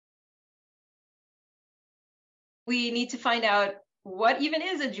we need to find out what even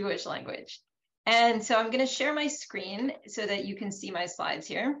is a Jewish language. And so I'm going to share my screen so that you can see my slides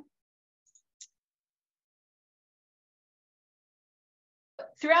here.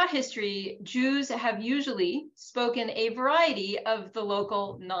 Throughout history, Jews have usually spoken a variety of the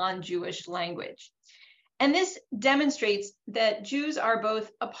local non-Jewish language. And this demonstrates that Jews are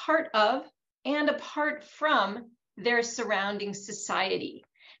both a part of and apart from their surrounding society.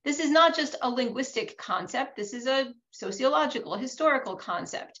 This is not just a linguistic concept. This is a sociological, historical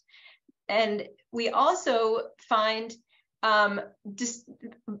concept. And we also find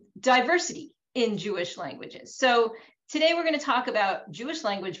diversity in Jewish languages. So today we're going to talk about Jewish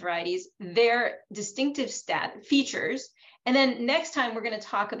language varieties, their distinctive features, and then next time we're going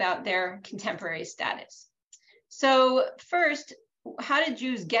to talk about their contemporary status. So first, how did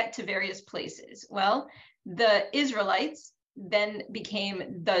Jews get to various places? Well, the Israelites then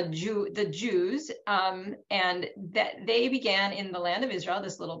became the Jews, and that they began in the land of Israel,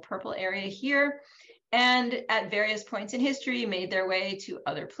 this little purple area here, and at various points in history made their way to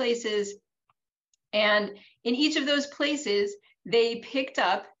other places. And in each of those places, they picked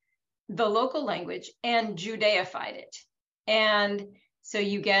up the local language and Judaified it. And so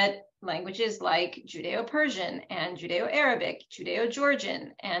you get languages like Judeo-Persian and Judeo-Arabic,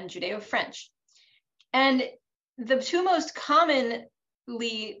 Judeo-Georgian, and Judeo-French. And the two most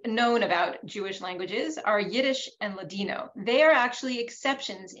commonly known about Jewish languages are Yiddish and Ladino. They are actually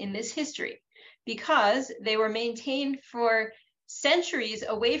exceptions in this history because they were maintained for centuries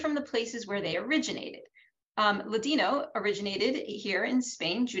away from the places where they originated. Ladino originated here in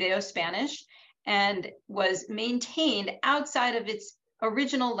Spain, Judeo-Spanish, and was maintained outside of its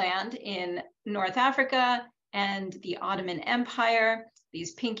original land in North Africa and the Ottoman Empire,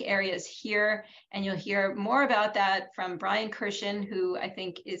 these pink areas here. And you'll hear more about that from Brian Kirshen, who I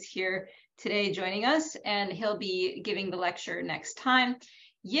think is here today joining us, and he'll be giving the lecture next time.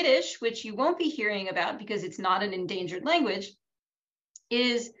 Yiddish, which you won't be hearing about because it's not an endangered language,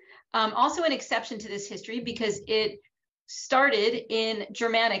 is also an exception to this history because it started in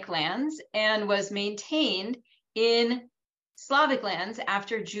Germanic lands and was maintained in Slavic lands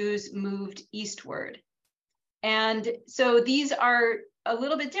after Jews moved eastward. And so these are a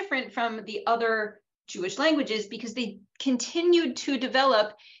little bit different from the other Jewish languages because they continued to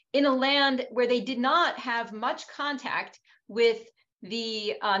develop in a land where they did not have much contact with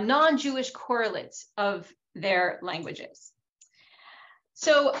the non-Jewish correlates of their languages.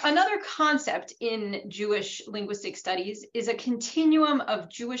 So another concept in Jewish linguistic studies is a continuum of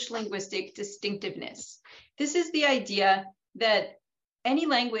Jewish linguistic distinctiveness. This is the idea that any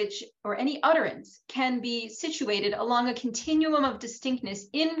language or any utterance can be situated along a continuum of distinctness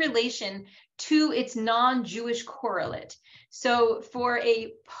in relation to its non-Jewish correlate. So for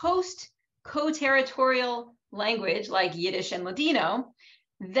a post-co-territorial language like Yiddish and Ladino,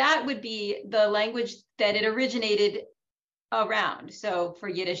 that would be the language that it originated around. So for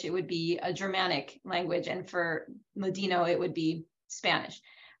Yiddish, it would be a Germanic language, and for Ladino, it would be Spanish.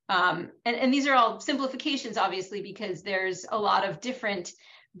 And these are all simplifications, obviously, because there's a lot of different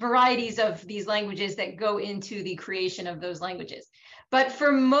varieties of these languages that go into the creation of those languages. But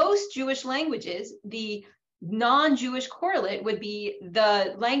for most Jewish languages, the non-Jewish correlate would be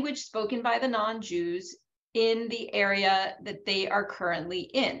the language spoken by the non-Jews in the area that they are currently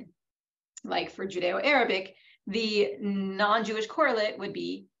in. Like for Judeo-Arabic, the non-Jewish correlate would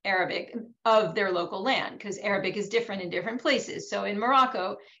be Arabic of their local land, because Arabic is different in different places. So in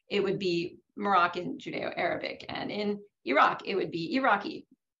Morocco, it would be Moroccan Judeo-Arabic, and in Iraq, it would be Iraqi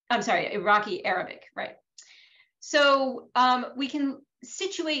Arabic, right? So we can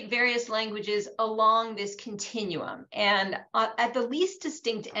situate various languages along this continuum, and at the least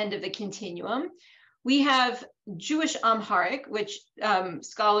distinct end of the continuum, we have Jewish Amharic, which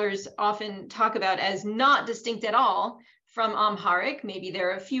scholars often talk about as not distinct at all from Amharic. Maybe there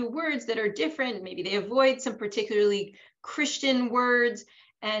are a few words that are different. Maybe they avoid some particularly Christian words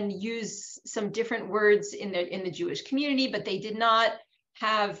and use some different words in the Jewish community, but they did not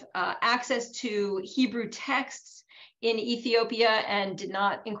have access to Hebrew texts in Ethiopia and did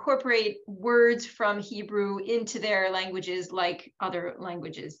not incorporate words from Hebrew into their languages like other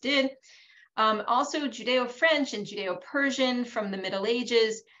languages did. Also Judeo-French and Judeo-Persian from the Middle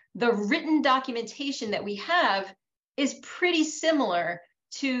Ages, the written documentation that we have is pretty similar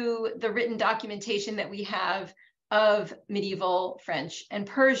to the written documentation that we have of medieval French and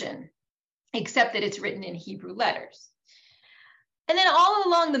Persian, except that it's written in Hebrew letters. And then all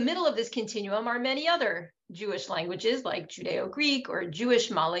along the middle of this continuum are many other Jewish languages like Judeo-Greek or Jewish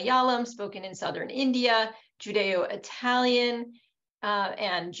Malayalam spoken in southern India, Judeo-Italian,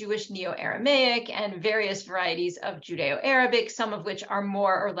 and Jewish Neo-Aramaic, and various varieties of Judeo-Arabic, some of which are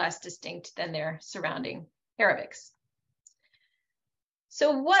more or less distinct than their surrounding Arabics.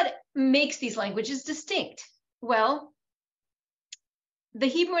 So what makes these languages distinct? Well, the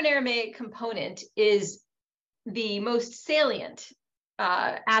Hebrew and Aramaic component is the most salient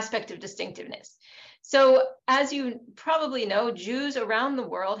aspect of distinctiveness. So as you probably know, Jews around the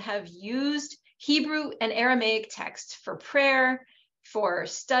world have used Hebrew and Aramaic texts for prayer, for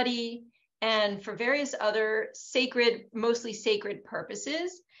study, and for various other sacred, mostly sacred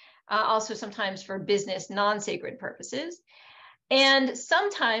purposes, also sometimes for business, non-sacred purposes. And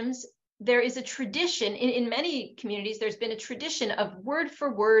sometimes there is a tradition, in many communities, there's been a tradition of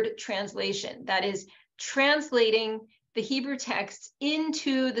word-for-word translation, that is, translating the Hebrew text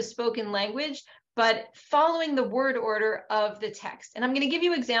into the spoken language, but following the word order of the text. And I'm going to give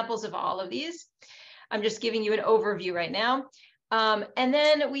you examples of all of these. I'm just giving you an overview right now. And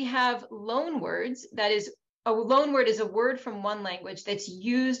then we have loan words. That is, a loan word is a word from one language that's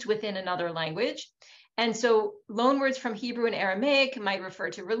used within another language. And so loan words from Hebrew and Aramaic might refer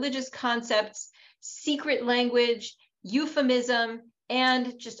to religious concepts, secret language, euphemism,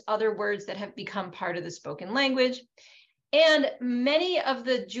 and just other words that have become part of the spoken language. And many of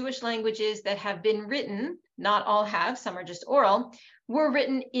the Jewish languages that have been written, not all have, some are just oral, were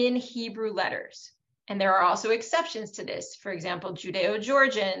written in Hebrew letters. And there are also exceptions to this. For example,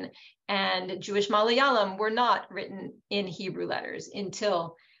 Judeo-Georgian and Jewish Malayalam were not written in Hebrew letters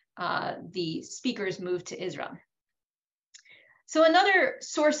until the speakers moved to Israel. So another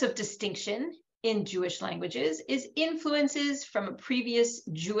source of distinction in Jewish languages is influences from a previous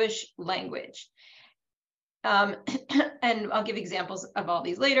Jewish language. And I'll give examples of all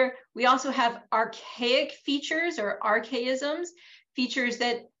these later. We also have archaic features or archaisms, features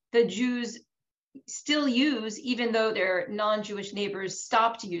that the Jews still use even though their non-Jewish neighbors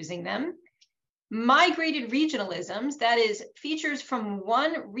stopped using them. Migrated regionalisms, that is, features from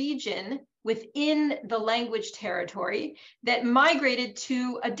one region within the language territory that migrated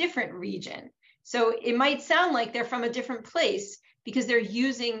to a different region. So it might sound like they're from a different place because they're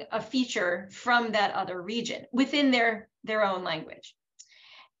using a feature from that other region within their own language.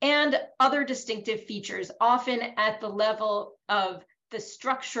 And other distinctive features, often at the level of the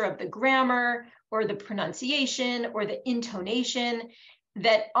structure of the grammar or the pronunciation or the intonation,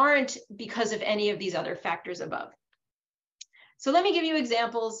 that aren't because of any of these other factors above. So let me give you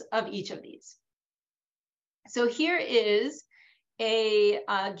examples of each of these. So here is a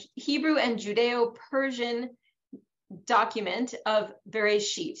Hebrew and Judeo-Persian document of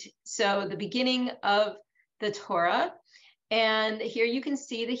Bereshit, so the beginning of the Torah. And here you can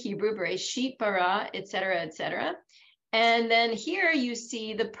see the Hebrew Bereshit, bara, etc., etc. And then here you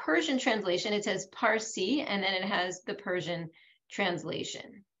see the Persian translation. It says Parsi, and then it has the Persian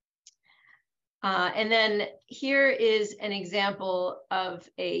translation. And then here is an example of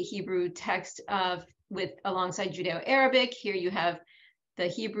a Hebrew text alongside Judeo-Arabic. Here you have the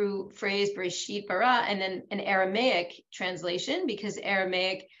Hebrew phrase Bereshit bara, and then an Aramaic translation, because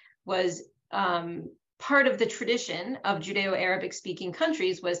Aramaic was part of the tradition of Judeo-Arabic speaking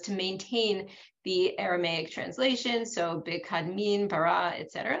countries, was to maintain the Aramaic translation, so Bikadmin, bara,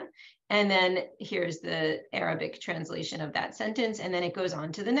 etc. And then here's the Arabic translation of that sentence, and then it goes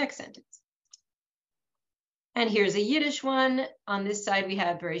on to the next sentence. And here's a Yiddish one. On this side, we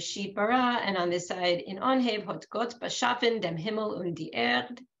have Bereshit bara, and on this side, in Onheb hot Gott beschaffen dem Himmel und die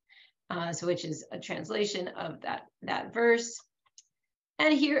Erde, so which is a translation of that verse.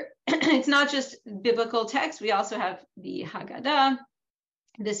 And here, it's not just biblical text. We also have the Haggadah.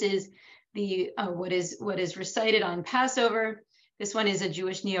 This is the what is recited on Passover. This one is a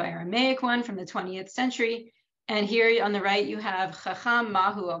Jewish Neo-Aramaic one from the 20th century. And here on the right, you have Chacham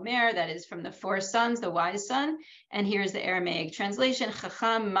Mahu Omer, that is from the four sons, the wise son. And here's the Aramaic translation,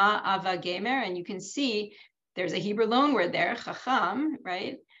 Chacham Ma Ava Gemer. And you can see there's a Hebrew loan word there, Chacham,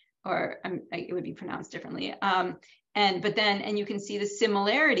 right? Or it would be pronounced differently. And you can see the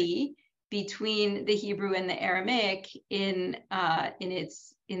similarity between the Hebrew and the Aramaic in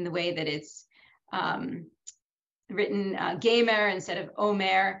the way that it's written Gemer instead of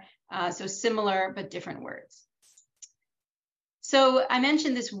Omer. So similar but different words. So I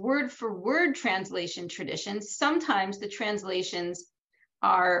mentioned this word-for-word translation tradition. Sometimes the translations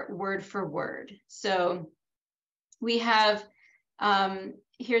are word for word. So we have,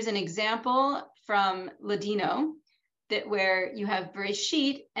 here's an example from Ladino where you have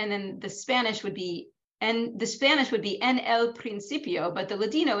Bereshit, and then the Spanish would be en el principio, but the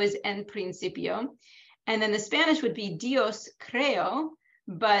Ladino is en principio. And then the Spanish would be Dios creo,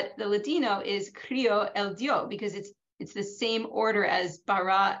 but the Ladino is Crio el Dio, because It's the same order as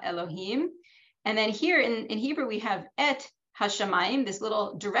bara Elohim. And then here in Hebrew, we have et hashamayim, this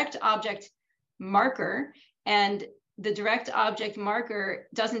little direct object marker. And the direct object marker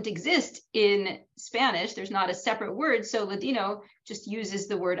doesn't exist in Spanish. There's not a separate word. So Ladino just uses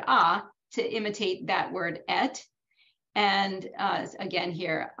the word a to imitate that word et. And again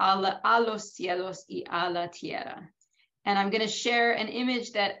here, a los cielos y a la tierra. And I'm going to share an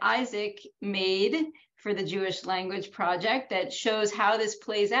image that Isaac made for the Jewish Language Project that shows how this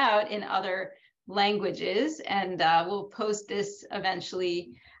plays out in other languages. And we'll post this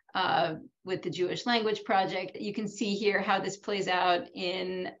eventually with the Jewish Language Project. You can see here how this plays out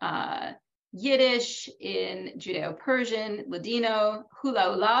in Yiddish, in Judeo-Persian, Ladino,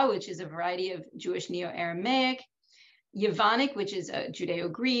 Hula Ula, which is a variety of Jewish Neo-Aramaic, Yevonic, which is a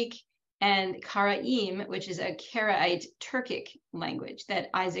Judeo-Greek, and Karaim, which is a Karaite Turkic language that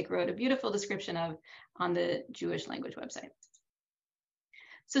Isaac wrote a beautiful description of on the Jewish Language website.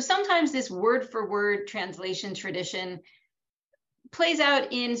 So sometimes this word-for-word translation tradition plays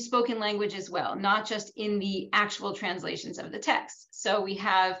out in spoken language as well, not just in the actual translations of the text. So we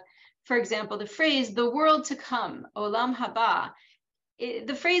have, for example, the phrase, the world to come, olam haba.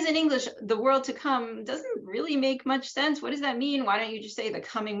 The phrase in English, the world to come, doesn't really make much sense. What does that mean? Why don't you just say the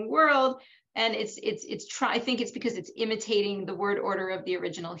coming world? And I think it's because it's imitating the word order of the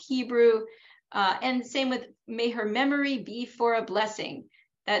original Hebrew. And same with, may her memory be for a blessing.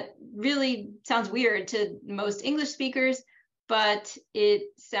 That really sounds weird to most English speakers, but it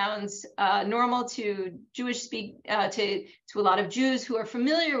sounds normal to to a lot of Jews who are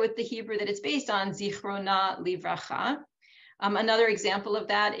familiar with the Hebrew that it's based on, Zichrona Livracha. Another example of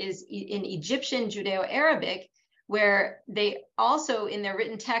that is in Egyptian Judeo-Arabic, where they also in their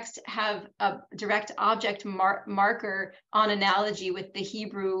written text have a direct object marker on analogy with the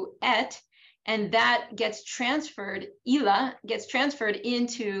Hebrew et, and that gets transferred, ila, gets transferred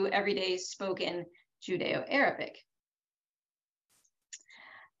into everyday spoken Judeo-Arabic.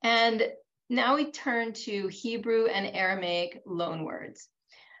 And now we turn to Hebrew and Aramaic loanwords.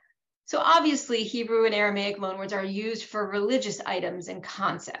 So obviously, Hebrew and Aramaic loanwords are used for religious items and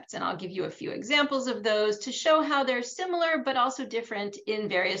concepts, and I'll give you a few examples of those to show how they're similar but also different in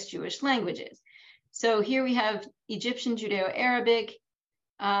various Jewish languages. So here we have Egyptian Judeo-Arabic,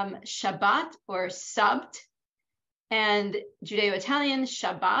 Shabbat or Sabt, and Judeo-Italian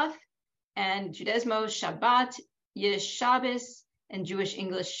Shabbat, and Judaismo Shabbat, Yiddish Shabbos, and Jewish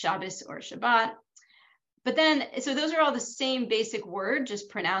English Shabbos or Shabbat. But then, so those are all the same basic word,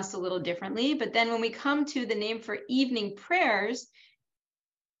 just pronounced a little differently. But then when we come to the name for evening prayers,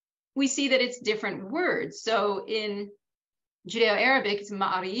 we see that it's different words. So in Judeo-Arabic, it's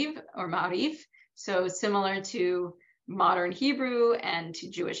ma'ariv or ma'arif. So similar to modern Hebrew and to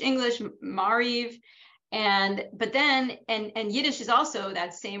Jewish English, ma'ariv. But then Yiddish is also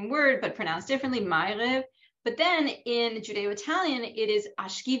that same word, but pronounced differently, ma'ariv. But then in Judeo-Italian, it is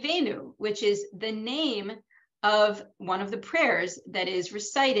Ashkivenu, which is the name of one of the prayers that is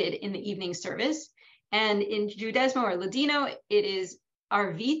recited in the evening service. And in Judaismo or Ladino, it is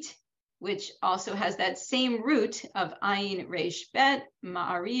Arvit, which also has that same root of Ayin Resh Bet,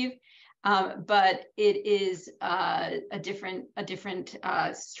 Ma'ariv, but it is a different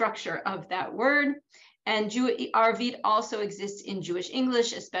structure of that word. And Arvit also exists in Jewish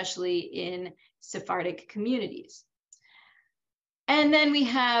English, especially in Sephardic communities. And then we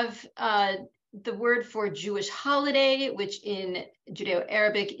have the word for Jewish holiday, which in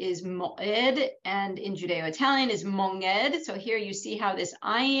Judeo-Arabic is moed, and in Judeo-Italian is monged. So here you see how this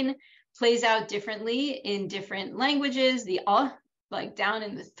ayin plays out differently in different languages, the like down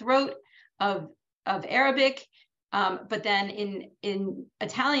in the throat of Arabic. But then in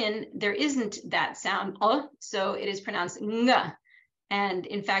Italian, there isn't that sound, so it is pronounced ng. And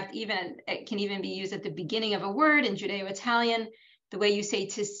in fact, it can even be used at the beginning of a word in Judeo-Italian. The way you say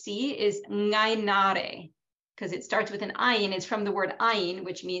to see is ngainare, because it starts with an ayin. It's from the word ayin,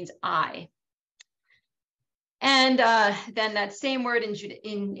 which means eye. And then that same word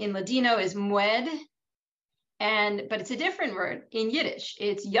in Ladino is mued, but it's a different word in Yiddish.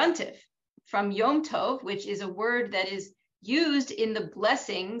 It's yontif, from Yom Tov, which is a word that is used in the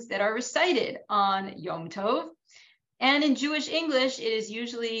blessings that are recited on Yom Tov. And in Jewish English, it is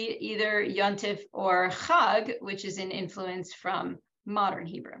usually either Yontif or Chag, which is an influence from modern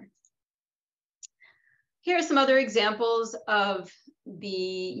Hebrew. Here are some other examples of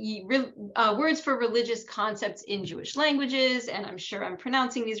the words for religious concepts in Jewish languages, and I'm sure I'm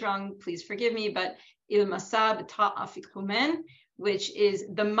pronouncing these wrong, please forgive me, but Il Masab Ta'afikomen, which is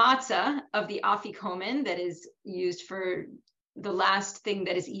the matzah of the afikomen that is used for the last thing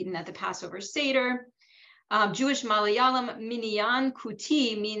that is eaten at the Passover Seder. Jewish Malayalam minyan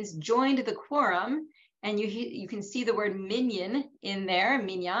kuti means joined the quorum, and you can see the word minyan in there,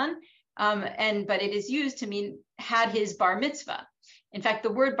 minyan, but it is used to mean had his bar mitzvah. In fact,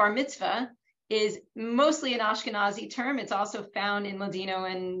 the word bar mitzvah is mostly an Ashkenazi term. It's also found in Ladino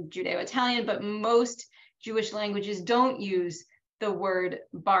and Judeo-Italian, but most Jewish languages don't use the word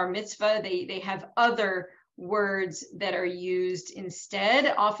bar mitzvah. They have other words that are used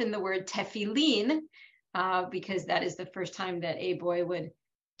instead, often the word tefillin, because that is the first time that a boy would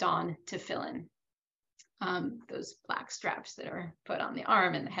don tefillin, those black straps that are put on the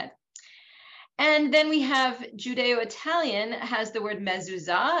arm and the head. And then we have Judeo-Italian has the word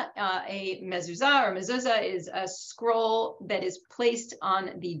mezuzah. A mezuzah or mezuzah is a scroll that is placed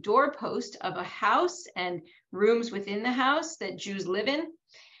on the doorpost of a house and rooms within the house that Jews live in.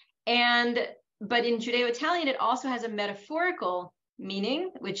 But in Judeo-Italian, it also has a metaphorical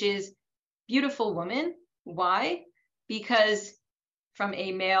meaning, which is beautiful woman. Why? Because from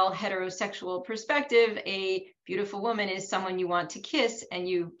a male heterosexual perspective, a beautiful woman is someone you want to kiss, and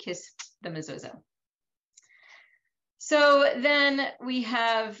you kiss the mezuzah. So then we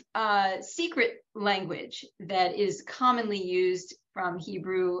have secret language that is commonly used from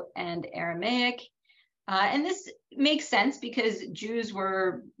Hebrew and Aramaic. And this makes sense because Jews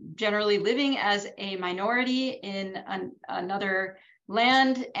were generally living as a minority in another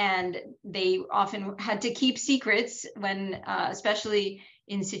land, and they often had to keep secrets when, especially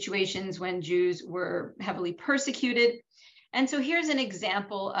in situations when Jews were heavily persecuted. And so here's an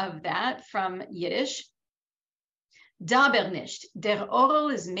example of that from Yiddish. Daber nicht, der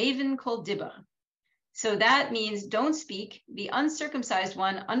orel is maven kol dibber. So that means don't speak. The uncircumcised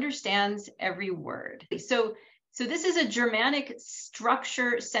one understands every word. So this is a Germanic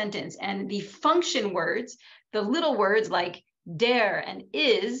structure sentence, and the function words, the little words like der and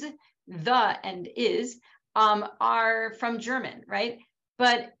is, the and is, are from German, right?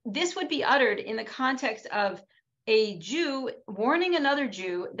 But this would be uttered in the context of a Jew warning another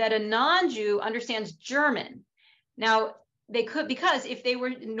Jew that a non-Jew understands German. Now, they could, because if they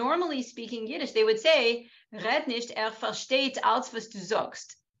were normally speaking Yiddish, they would say, red nicht, versteht als was du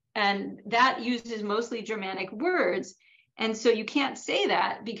sagst. And that uses mostly Germanic words. And so you can't say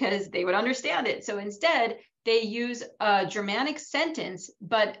that because they would understand it. So instead, they use a Germanic sentence,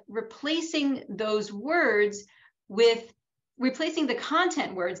 but replacing those words with, replacing the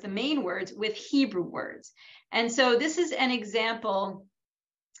content words, the main words, with Hebrew words. And so this is an example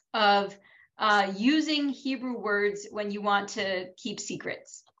of using Hebrew words when you want to keep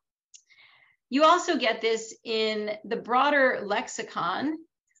secrets. You also get this in the broader lexicon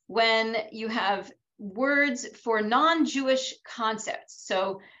when you have words for non-Jewish concepts.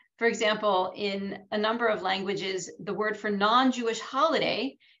 So, for example, in a number of languages, the word for non-Jewish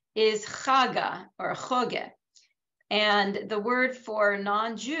holiday is chaga or choge. And the word for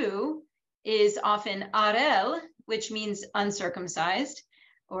non-Jew is often arel, which means uncircumcised,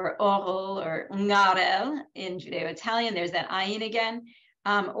 or orel or ngarel in Judeo-Italian. There's that ayin again.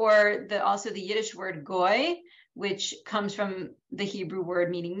 Or also the Yiddish word goy, which comes from the Hebrew word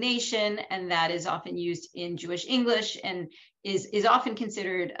meaning nation, and that is often used in Jewish English and is often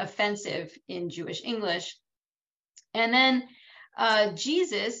considered offensive in Jewish English. And then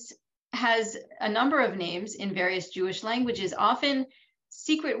Jesus has a number of names in various Jewish languages, often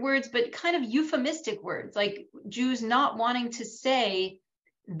secret words, but kind of euphemistic words, like Jews not wanting to say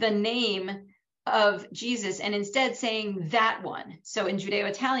the name of Jesus and instead saying that one. So in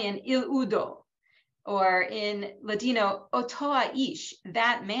Judeo-Italian, il udo, or in Ladino, otoa ish,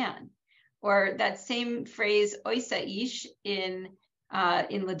 that man, or that same phrase oisa ish in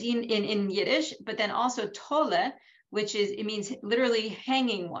Yiddish, but then also tole, which is, it means literally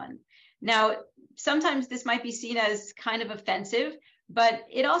hanging one. Now, sometimes this might be seen as kind of offensive, but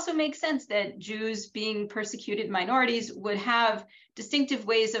it also makes sense that Jews, being persecuted minorities, would have distinctive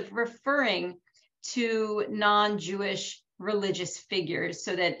ways of referring to non-Jewish religious figures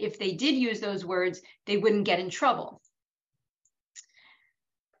so that if they did use those words, they wouldn't get in trouble.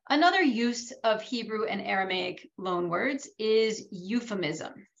 Another use of Hebrew and Aramaic loanwords is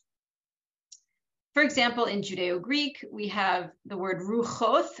euphemism. For example, in Judeo-Greek, we have the word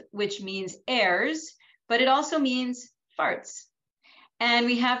ruchoth, which means airs, but it also means farts. And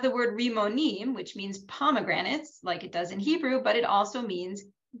we have the word rimonim, which means pomegranates, like it does in Hebrew, but it also means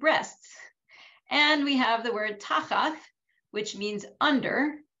breasts. And we have the word tachath, which means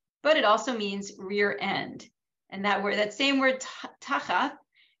under, but it also means rear end. And that word, that same word tachath,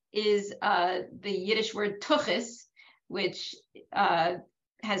 is the Yiddish word tuchis, which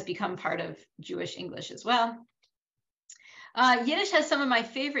has become part of Jewish English as well. Yiddish has some of my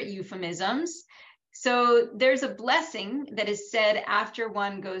favorite euphemisms. So there's a blessing that is said after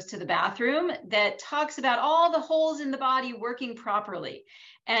one goes to the bathroom that talks about all the holes in the body working properly.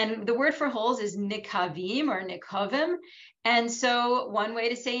 And the word for holes is nikavim or nikovim. And so one way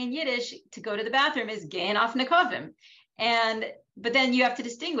to say in Yiddish to go to the bathroom is gein auf nikovim. But then you have to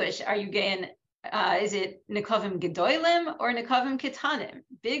distinguish, are you gein, is it nikovim gedolim or nikovim ketanim?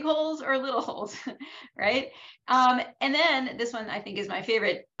 Big holes or little holes, right? And then this one I think is my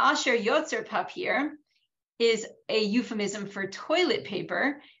favorite. Asher yotzer papier is a euphemism for toilet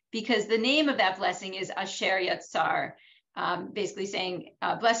paper because the name of that blessing is Asher Yatzar, basically saying,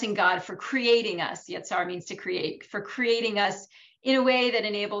 blessing God for creating us. Yatzar means to create, for creating us in a way that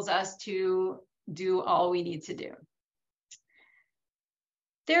enables us to do all we need to do.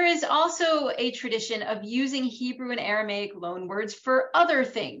 There is also a tradition of using Hebrew and Aramaic loanwords for other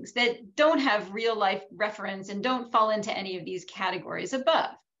things that don't have real life reference and don't fall into any of these categories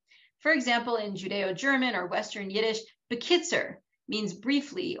above. For example, in Judeo-German or Western Yiddish, bekitzer means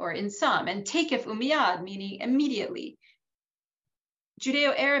briefly or in some, and tekef umiyad meaning immediately.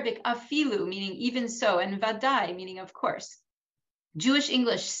 Judeo-Arabic afilu meaning even so, and vadai meaning of course. Jewish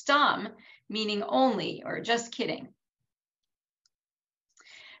English stam meaning only or just kidding.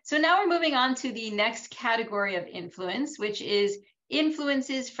 So now we're moving on to the next category of influence, which is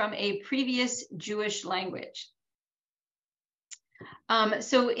influences from a previous Jewish language.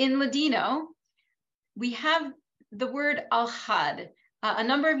 So in Ladino, we have the word al-had. A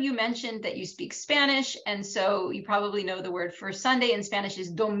number of you mentioned that you speak Spanish, and so you probably know the word for Sunday in Spanish is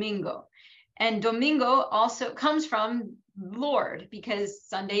domingo. And domingo also comes from Lord, because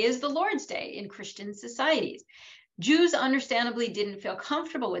Sunday is the Lord's Day in Christian societies. Jews understandably didn't feel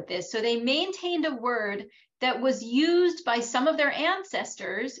comfortable with this, so they maintained a word that was used by some of their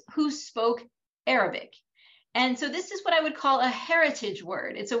ancestors who spoke Arabic. And so this is what I would call a heritage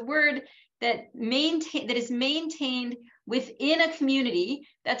word. It's a word that is maintained within a community.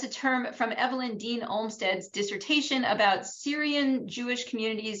 That's a term from Evelyn Dean Olmsted's dissertation about Syrian Jewish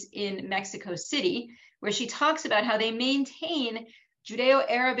communities in Mexico City, where she talks about how they maintain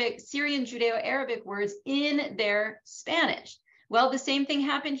Syrian Judeo-Arabic words in their Spanish. Well, the same thing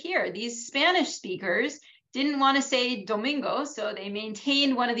happened here. These Spanish speakers didn't want to say domingo, so they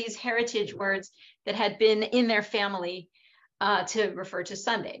maintained one of these heritage words that had been in their family to refer to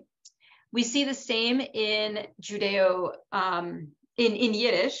Sunday. We see the same in in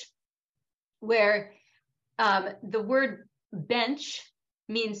Yiddish, where the word bench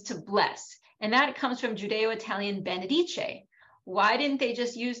means to bless, and that comes from Judeo-Italian benedice. Why didn't they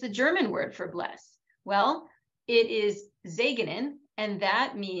just use the German word for bless? Well, it is segnen, and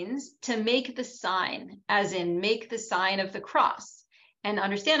that means to make the sign, as in make the sign of the cross. And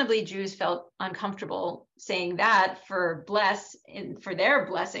understandably, Jews felt uncomfortable saying that for bless for their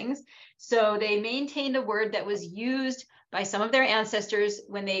blessings. So they maintained a word that was used by some of their ancestors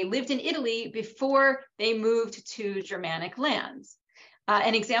when they lived in Italy before they moved to Germanic lands.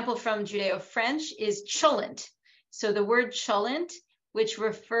 An example from Judeo-French is cholent. So the word cholent, which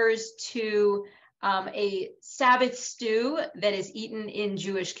refers to a Sabbath stew that is eaten in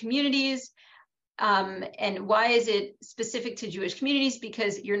Jewish communities. And why is it specific to Jewish communities?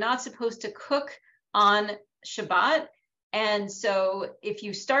 Because you're not supposed to cook on Shabbat. And so if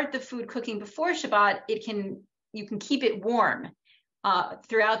you start the food cooking before Shabbat, you can keep it warm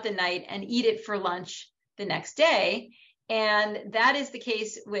throughout the night and eat it for lunch the next day. And that is the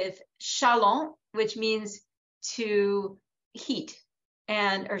case with shalom, which means to heat,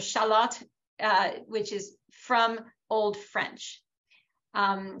 or shalat, which is from Old French.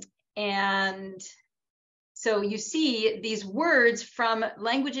 And so you see these words from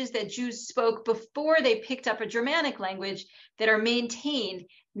languages that Jews spoke before they picked up a Germanic language that are maintained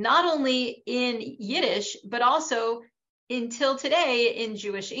not only in Yiddish, but also until today in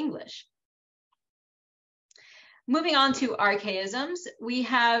Jewish English. Moving on to archaisms, we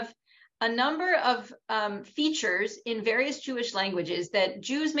have a number of features in various Jewish languages that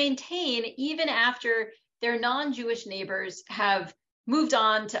Jews maintain even after their non-Jewish neighbors have moved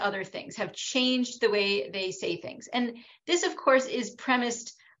on to other things, have changed the way they say things. And this, of course, is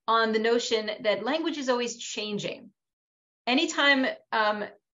premised on the notion that language is always changing. Anytime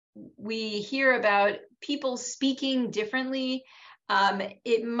we hear about people speaking differently,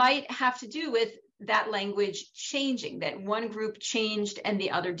 it might have to do with that language changing, that one group changed and the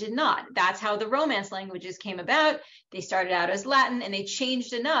other did not. That's how the Romance languages came about. They started out as Latin and they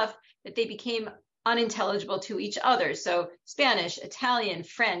changed enough that they became unintelligible to each other. So Spanish, Italian,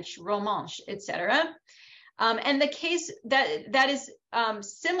 French, Romansh, etc. And the case that is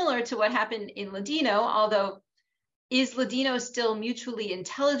similar to what happened in Ladino, although is Ladino still mutually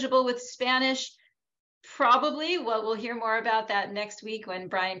intelligible with Spanish? Probably. Well, we'll hear more about that next week when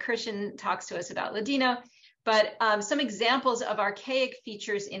Brian Christian talks to us about Ladino. But some examples of archaic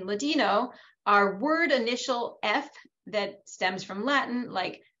features in Ladino are word initial F that stems from Latin,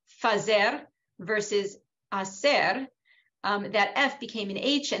 like fazer versus hacer. That F became an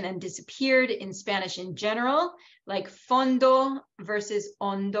H and then disappeared in Spanish in general, like fondo versus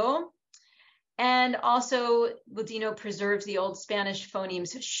hondo. And also, Ladino preserves the old Spanish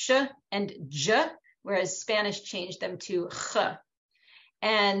phonemes sh and j, whereas Spanish changed them to ch.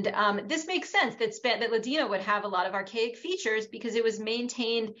 And this makes sense that Ladino would have a lot of archaic features because it was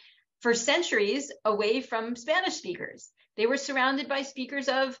maintained for centuries away from Spanish speakers. They were surrounded by speakers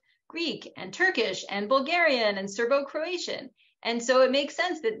of Greek and Turkish and Bulgarian and Serbo-Croatian. And so it makes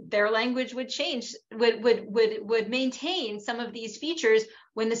sense that their language would change, would maintain some of these features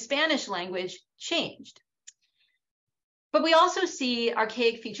when the Spanish language changed. But we also see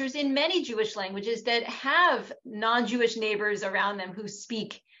archaic features in many Jewish languages that have non-Jewish neighbors around them who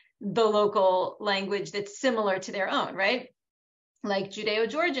speak the local language that's similar to their own, right? Like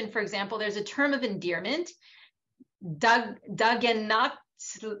Judeo-Georgian, for example, there's a term of endearment, dagenatsvle,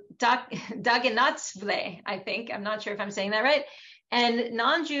 I think. I'm not sure if I'm saying that right. And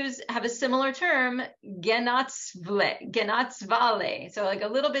non-Jews have a similar term, genatsvale. So like a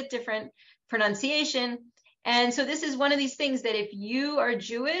little bit different pronunciation. And so this is one of these things that if you are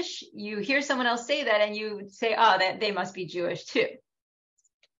Jewish, you hear someone else say that and you say, oh, that they must be Jewish too.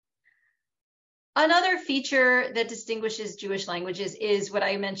 Another feature that distinguishes Jewish languages is what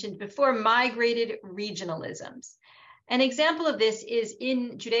I mentioned before, migrated regionalisms. An example of this is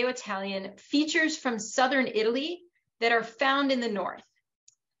in Judeo-Italian, features from southern Italy that are found in the north.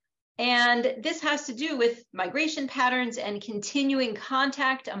 And this has to do with migration patterns and continuing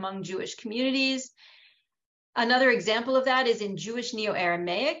contact among Jewish communities. Another example of that is in Jewish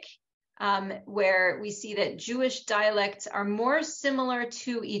Neo-Aramaic, where we see that Jewish dialects are more similar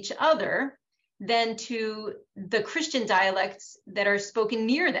to each other than to the Christian dialects that are spoken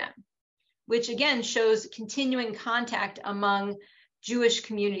near them, which again shows continuing contact among Jewish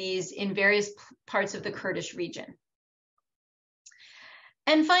communities in various parts of the Kurdish region.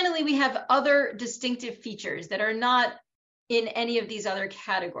 And finally, we have other distinctive features that are not in any of these other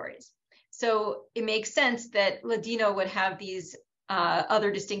categories. So it makes sense that Ladino would have these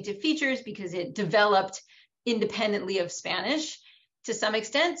other distinctive features because it developed independently of Spanish to some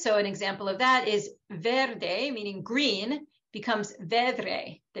extent. So an example of that is verde, meaning green, becomes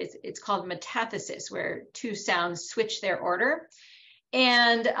vedre. It's called metathesis, where two sounds switch their order.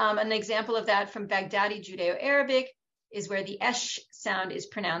 And an example of that from Baghdadi Judeo-Arabic is where the esh sound is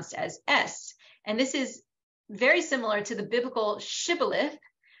pronounced as s. And this is very similar to the biblical shibboleth,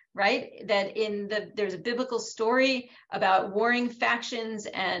 right? That there's a biblical story about warring factions,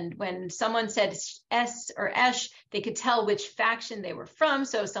 and when someone said S or Esh, they could tell which faction they were from.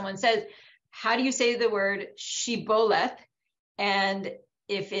 So if someone says, how do you say the word Shibboleth? And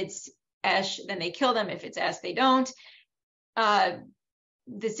if it's Esh, then they kill them. If it's S, they don't.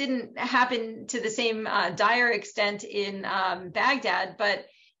 This didn't happen to the same dire extent in Baghdad, but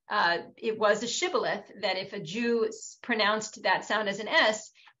it was a shibboleth that if a Jew pronounced that sound as an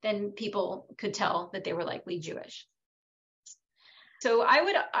S, then people could tell that they were likely Jewish. So I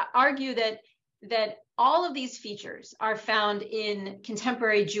would argue that all of these features are found in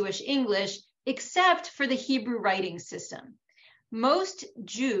contemporary Jewish English, except for the Hebrew writing system. Most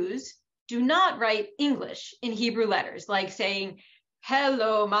Jews do not write English in Hebrew letters, like saying,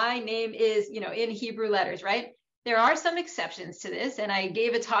 hello, my name is, in Hebrew letters, right? There are some exceptions to this, and I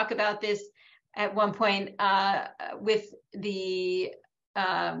gave a talk about this at one point with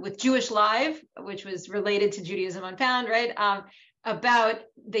Jewish Live, which was related to Judaism Unfound, right? About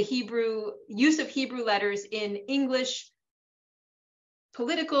the use of Hebrew letters in English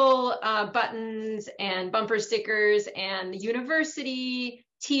political buttons and bumper stickers and university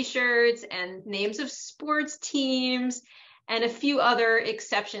t-shirts and names of sports teams and a few other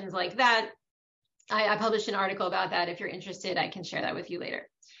exceptions like that. I published an article about that. If you're interested, I can share that with you later.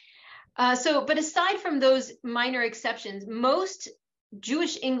 But aside from those minor exceptions, most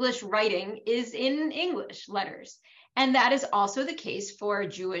Jewish English writing is in English letters. And that is also the case for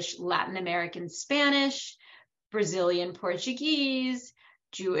Jewish Latin American Spanish, Brazilian Portuguese,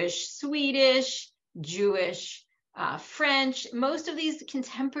 Jewish Swedish, Jewish French. Most of these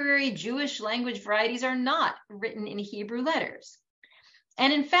contemporary Jewish language varieties are not written in Hebrew letters.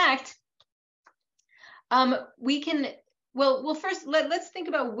 And in fact, we can Well, first, let's think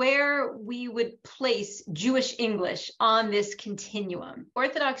about where we would place Jewish English on this continuum.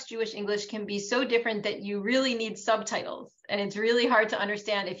 Orthodox Jewish English can be so different that you really need subtitles, and it's really hard to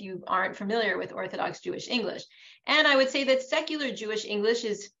understand if you aren't familiar with Orthodox Jewish English. And I would say that secular Jewish English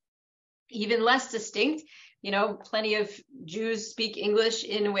is even less distinct. You know, plenty of Jews speak English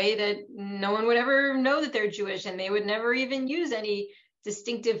in a way that no one would ever know that they're Jewish, and they would never even use any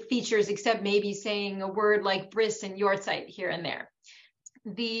distinctive features except maybe saying a word like bris and yortzeit here and there.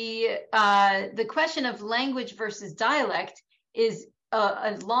 The question of language versus dialect is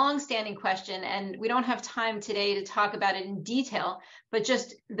a long-standing question, and we don't have time today to talk about it in detail, but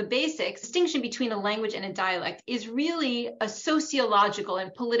just the basics. Distinction between a language and a dialect is really a sociological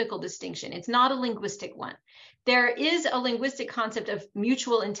and political distinction. It's not a linguistic one. There is a linguistic concept of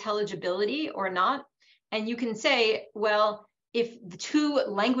mutual intelligibility or not, and you can say, well, if the two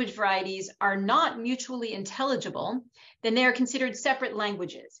language varieties are not mutually intelligible, then they are considered separate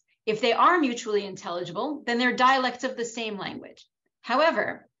languages. If they are mutually intelligible, then they're dialects of the same language.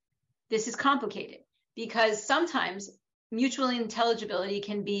 However, this is complicated because sometimes mutual intelligibility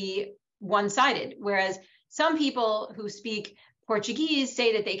can be one-sided, whereas some people who speak Portuguese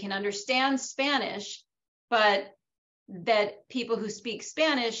say that they can understand Spanish, but that people who speak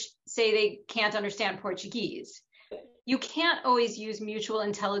Spanish say they can't understand Portuguese. You can't always use mutual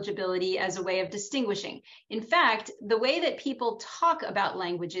intelligibility as a way of distinguishing. In fact, the way that people talk about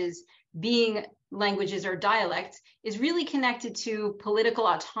languages being languages or dialects is really connected to political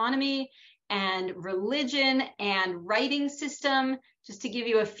autonomy and religion and writing system. Just to give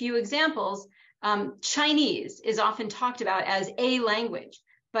you a few examples, Chinese is often talked about as a language,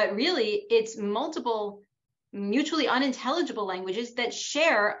 but really it's multiple mutually unintelligible languages that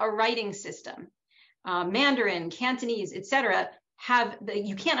share a writing system. Mandarin, Cantonese, etc.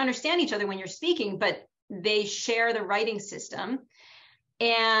 You can't understand each other when you're speaking, but they share the writing system.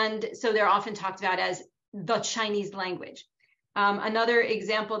 And so they're often talked about as the Chinese language. Another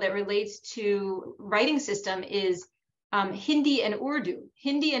example that relates to writing system is Hindi and Urdu.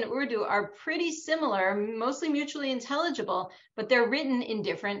 Hindi and Urdu are pretty similar, mostly mutually intelligible, but they're written in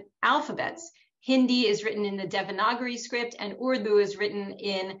different alphabets. Hindi is written in the Devanagari script, and Urdu is written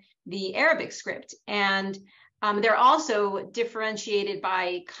in the Arabic script. And they're also differentiated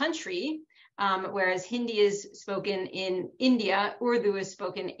by country, whereas Hindi is spoken in India, Urdu is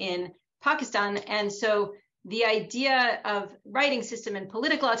spoken in Pakistan. And so the idea of writing system and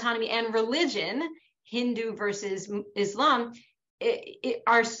political autonomy and religion, Hindu versus Islam,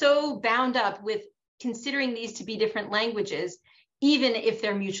 are so bound up with considering these to be different languages, even if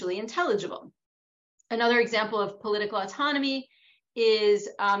they're mutually intelligible. Another example of political autonomy is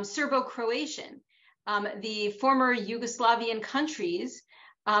Serbo-Croatian. The former Yugoslavian countries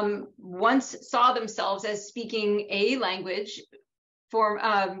once saw themselves as speaking a language,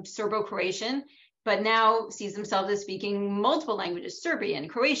 Serbo-Croatian, but now sees themselves as speaking multiple languages, Serbian,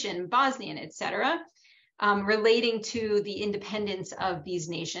 Croatian, Bosnian, etc., relating to the independence of these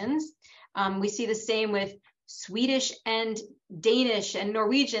nations. We see the same with Swedish and Danish and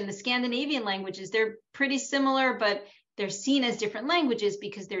Norwegian, the Scandinavian languages. They're pretty similar, but they're seen as different languages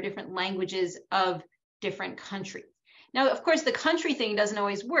because they're different languages of different countries. Now, of course, the country thing doesn't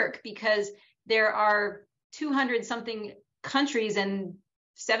always work because there are 200 something countries and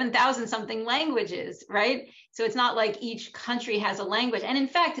 7,000 something languages, right? So it's not like each country has a language. And in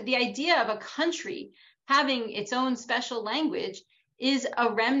fact, the idea of a country having its own special language is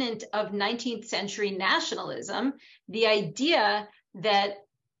a remnant of 19th century nationalism. The idea that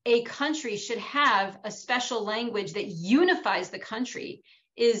a country should have a special language that unifies the country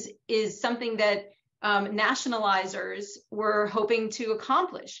is something that nationalizers were hoping to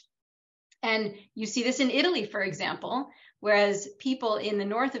accomplish. And you see this in Italy, for example, whereas people in the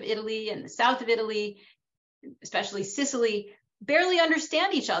north of Italy and the south of Italy, especially Sicily, barely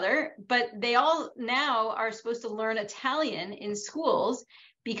understand each other, but they all now are supposed to learn Italian in schools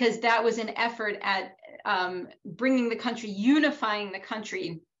because that was an effort at bringing the country, unifying the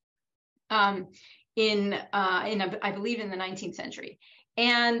country I believe in the 19th century.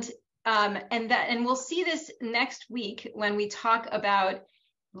 And we'll see this next week when we talk about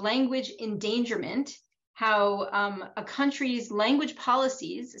language endangerment, how a country's language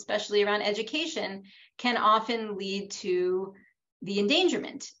policies, especially around education, can often lead to the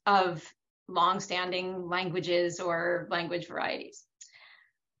endangerment of long-standing languages or language varieties.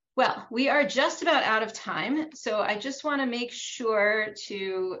 Well, we are just about out of time, so I just want to make sure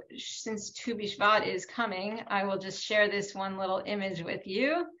to, since Tu B'Shvat is coming, I will just share this one little image with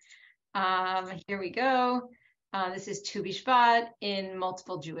you. Here we go. This is Tu B'Shvat in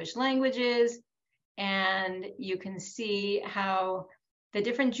multiple Jewish languages. And you can see how the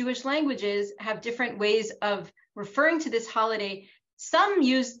different Jewish languages have different ways of referring to this holiday. Some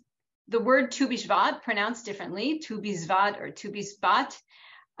use the word Tu B'Shvat pronounced differently, Tu B'Shvat or Tu B'Shvat,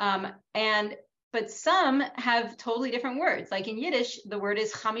 but some have totally different words. Like in Yiddish, the word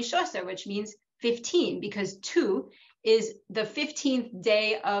is Chamishoser, which means 15, because Tu is the 15th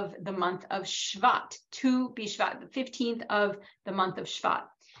day of the month of Shvat, Tu B'Shvat, the 15th of the month of Shvat.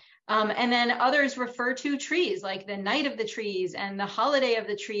 And then others refer to trees, like the night of the trees and the holiday of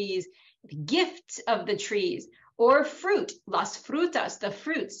the trees, the gift of the trees, or fruit, las frutas, the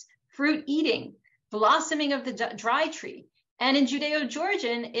fruits, fruit eating, blossoming of the dry tree. And in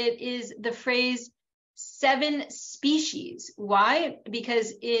Judeo-Georgian, it is the phrase 7 species. Why?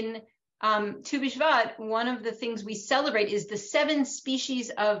 Because in Tu B'Shvat, one of the things we celebrate is the 7 species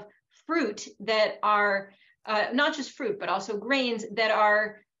of fruit that are, not just fruit, but also grains that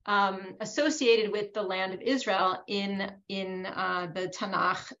are associated with the land of Israel in the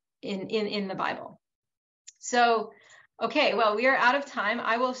Tanakh, in the Bible. So, okay, well, we are out of time.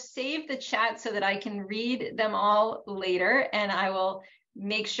 I will save the chat so that I can read them all later, and I will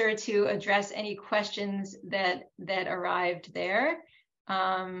make sure to address any questions that arrived there.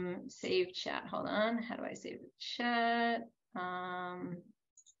 Save chat, hold on. How do I save the chat?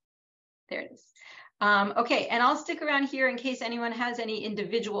 There it is. Okay, and I'll stick around here in case anyone has any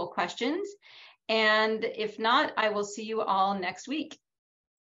individual questions. And if not, I will see you all next week.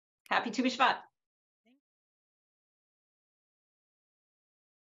 Happy Tu B'Shvat.